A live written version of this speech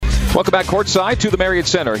Welcome back courtside to the Marriott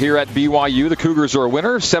Center here at BYU. The Cougars are a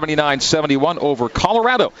winner, 79-71 over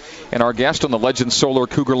Colorado. And our guest on the Legends Solar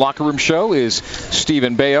Cougar Locker Room Show is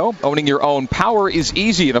Stephen Baio. Owning your own power is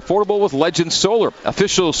easy and affordable with Legends Solar,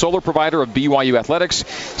 official solar provider of BYU Athletics.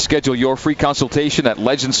 Schedule your free consultation at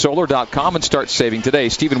legendssolar.com and start saving today.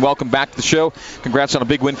 Stephen, welcome back to the show. Congrats on a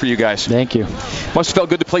big win for you guys. Thank you. Must have felt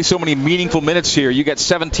good to play so many meaningful minutes here. You got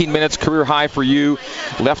 17 minutes, career high for you.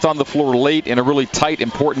 Left on the floor late in a really tight,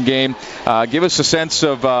 important game. Give us a sense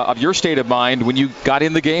of your state of mind when you got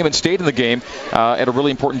in the game and stayed in the game at a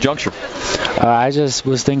really important juncture. I just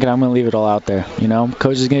was thinking I'm going to leave it all out there. You know,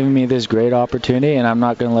 coach is giving me this great opportunity, and I'm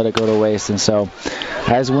not going to let it go to waste. And so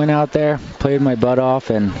I just went out there, played my butt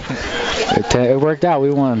off, and it worked out.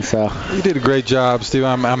 We won. So you did a great job, Steve.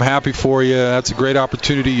 I'm happy for you. That's a great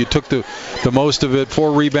opportunity. You took the most of it.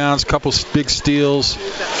 4 rebounds, couple big steals.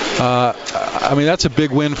 I mean, that's a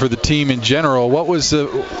big win for the team in general. What was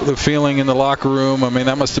the feeling in the locker room? I mean,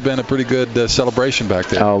 that must have been a pretty good celebration back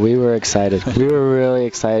there. Oh, we were excited. We were really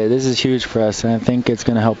excited. This is huge for us, and I think it's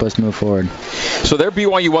going to help us move forward. So there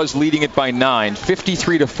BYU was leading it by 9,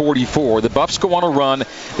 53-44. The Buffs go on a run.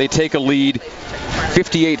 They take a lead,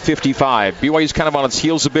 58-55. BYU's kind of on its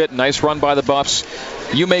heels a bit. Nice run by the Buffs.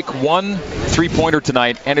 You make one three-pointer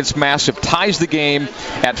tonight, and it's massive. Ties the game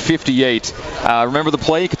at 58. Remember the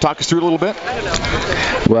play? You could talk us through it a little bit?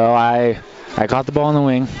 Well, I caught the ball in the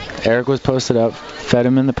wing. Eric was posted up. Fed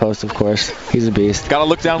him in the post, of course. He's a beast. Got to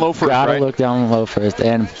look down low first, Got to right? look down low first.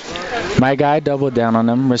 And my guy doubled down on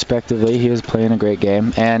him, respectively. He was playing a great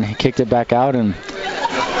game. And he kicked it back out, and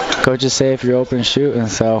coaches say if you're open, shoot. And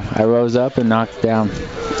so I rose up and knocked it down.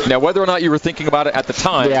 Now, whether or not you were thinking about it at the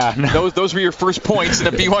time, those were your first points in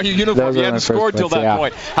a BYU uniform. You hadn't scored till that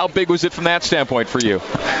point. How big was it from that standpoint for you?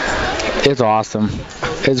 It's awesome.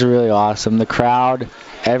 It's really awesome. The crowd,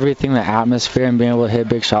 everything, the atmosphere, and being able to hit a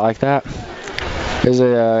big shot like that is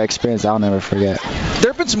an experience I'll never forget.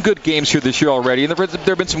 There have been some good games here this year already, and there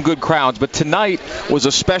have been some good crowds, but tonight was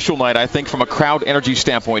a special night, I think, from a crowd energy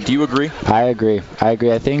standpoint. Do you agree? I agree. I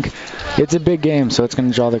think it's a big game, so it's going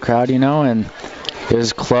to draw the crowd, you know, and it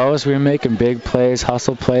was close. We were making big plays,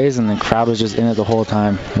 hustle plays, and the crowd was just in it the whole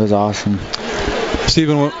time. It was awesome.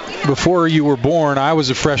 Stephen, before you were born, I was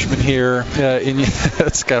a freshman here.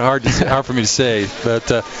 It's kind of hard for me to say, but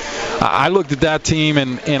I looked at that team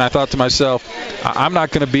and I thought to myself, I'm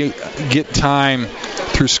not going to get time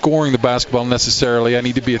through scoring the basketball necessarily. I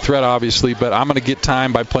need to be a threat, obviously, but I'm going to get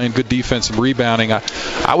time by playing good defense and rebounding.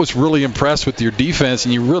 I was really impressed with your defense,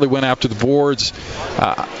 and you really went after the boards.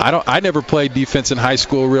 I never played defense in high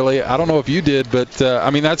school, really. I don't know if you did, but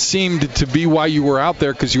I mean, that seemed to be why you were out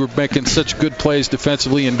there, because you were making such good plays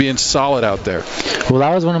defensively and being solid out there. Well,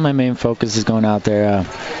 that was one of my main focuses going out there.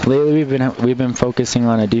 Lately, we've been focusing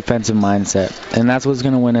on a defensive mindset, and that's what's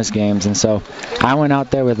going to win us games. And so I went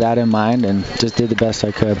out there with that in mind and just did the best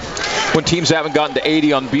I could. When teams haven't gotten to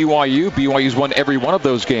 80 on BYU's won every one of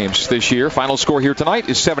those games this year. Final score here tonight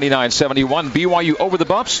is 79-71. BYU over the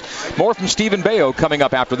Buffs. More from Stephen Baio coming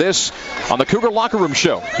up after this on the Cougar Locker Room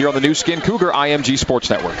Show here on the new Skin Cougar IMG Sports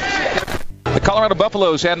Network. The Colorado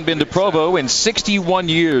Buffaloes hadn't been to Provo in 61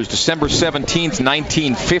 years. December 17th,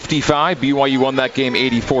 1955. BYU won that game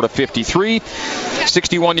 84-53.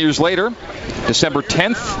 61 years later, December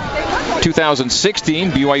 10th,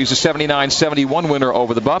 2016, BYU's a 79-71 winner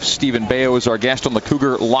over the Buffs. Stephen Baio is our guest on the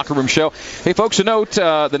Cougar Locker Room Show. Hey, folks, a note,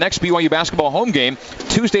 the next BYU basketball home game,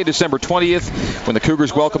 Tuesday, December 20th, when the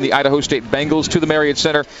Cougars welcome the Idaho State Bengals to the Marriott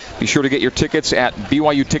Center. Be sure to get your tickets at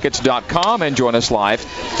BYUtickets.com and join us live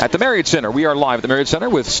at the Marriott Center. We are live at the Marriott Center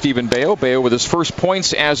with Stephen Baio. Baio with his first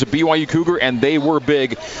points as a BYU Cougar, and they were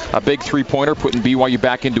big. A big three-pointer, putting BYU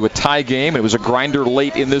back into a tie game. It was a grinder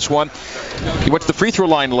late in this one. He went to the free throw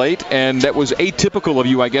line late, and that was atypical of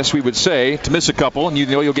you, I guess we would say, to miss a couple, and you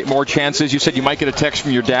know you'll get more chances. You said you might get a text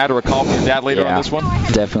from your dad or a call from your dad later on this one?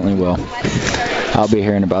 Definitely will. I'll be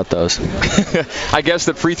hearing about those. I guess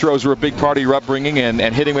that free throws were a big part of your upbringing,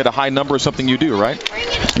 and hitting at a high number is something you do, right?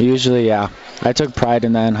 Usually, yeah. I took pride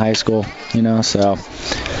in that in high school, you know, so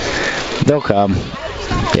they'll come.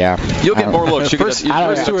 Yeah. You'll get more looks. I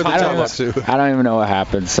don't even know what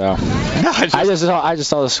happened, so. I just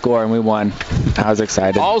saw the score, and we won. I was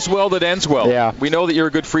excited. All's well that ends well. Yeah. We know that you're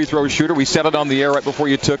a good free throw shooter. We said it on the air right before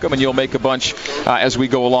you took them, and you'll make a bunch as we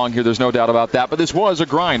go along here. There's no doubt about that. But this was a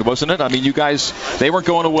grind, wasn't it? I mean, you guys, they weren't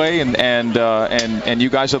going away, and you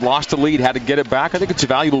guys had lost the lead, had to get it back. I think it's a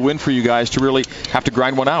valuable win for you guys to really have to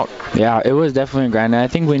grind one out. Yeah, it was definitely a grind. And I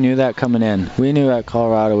think we knew that coming in. We knew that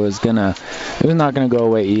Colorado was not gonna go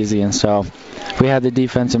away easy, and so we had the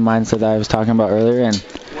defensive mindset that I was talking about earlier, and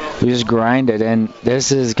we just grinded, and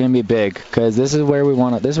this is going to be big because this is where we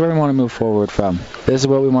want to. This is where we want to move forward from. This is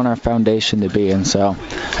what we want our foundation to be, and so I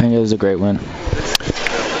think it was a great win.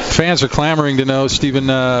 Fans are clamoring to know, Stephen.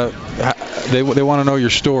 They want to know your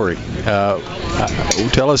story.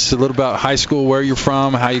 Tell us a little about high school, where you're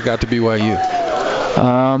from, how you got to BYU.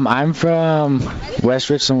 I'm from West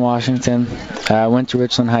Richland, Washington. I went to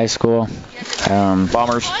Richland High School.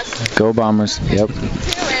 Bombers. Go Bombers. Yep.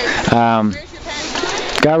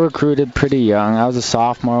 Got recruited pretty young. I was a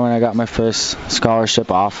sophomore when I got my first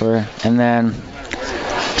scholarship offer, and then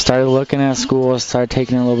started looking at schools, started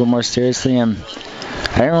taking it a little bit more seriously, and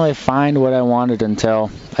I didn't really find what I wanted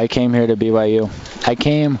until I came here to BYU. I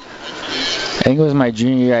think it was my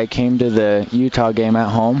junior year, I came to the Utah game at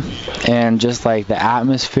home, and just like the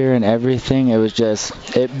atmosphere and everything,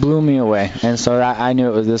 it blew me away. And so I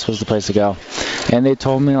knew this was the place to go. And they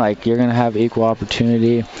told me, like, you're going to have equal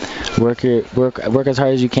opportunity, work as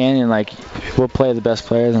hard as you can, and like we'll play the best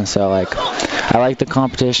players. And so like I like the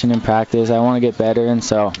competition in practice. I want to get better, and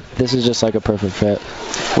so this is just like a perfect fit.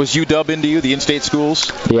 Was UW into you, the in-state schools?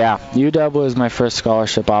 Yeah, UW was my first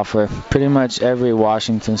scholarship offer. Pretty much every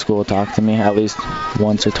Washington school talked to me at least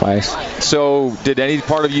once or twice. So did any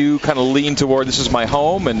part of you kind of lean toward this is my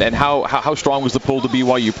home, and how strong was the pull to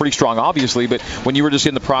BYU? Pretty strong, obviously, but when you were just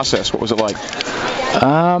in the process, what was it like?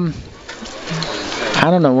 I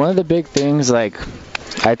don't know. One of the big things like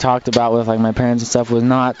I talked about with like my parents and stuff was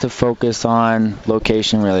not to focus on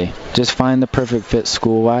location really. Just find the perfect fit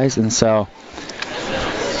school-wise, and so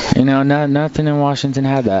nothing in Washington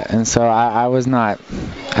had that, and so I wasn't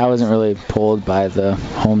really pulled by the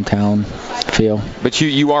hometown feel. But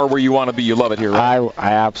you are where you want to be. You love it here, right?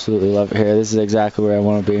 I absolutely love it here. This is exactly where I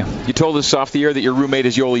want to be. You told us off the air that your roommate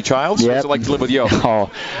is Yoli Childs. Yep. What's it like to live with Yo?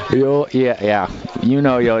 Oh, Yo, yeah. You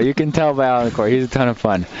know Yo. You can tell by on the court. He's a ton of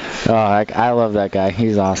fun. Oh, I love that guy.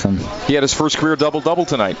 He's awesome. He had his first career double-double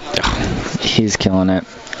tonight. He's killing it.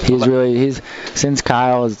 He's since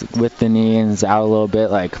Kyle is with the knee and is out a little bit,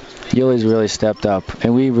 like Yoli's really stepped up,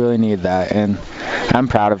 and we really need that, and I'm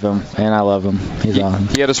proud of him, and I love him. He's awesome.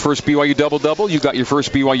 He had his first BYU double-double. You got your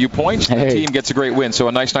first BYU points. The team gets a great win, so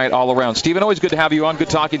a nice night all around. Stephen, always good to have you on. Good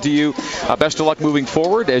talking to you. Best of luck moving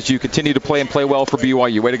forward as you continue to play well for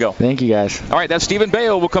BYU. Way to go. Thank you, guys. All right, that's Stephen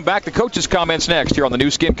Baio. We'll come back to coach's comments next here on the new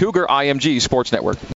Skin Cougar IMG Sports Network.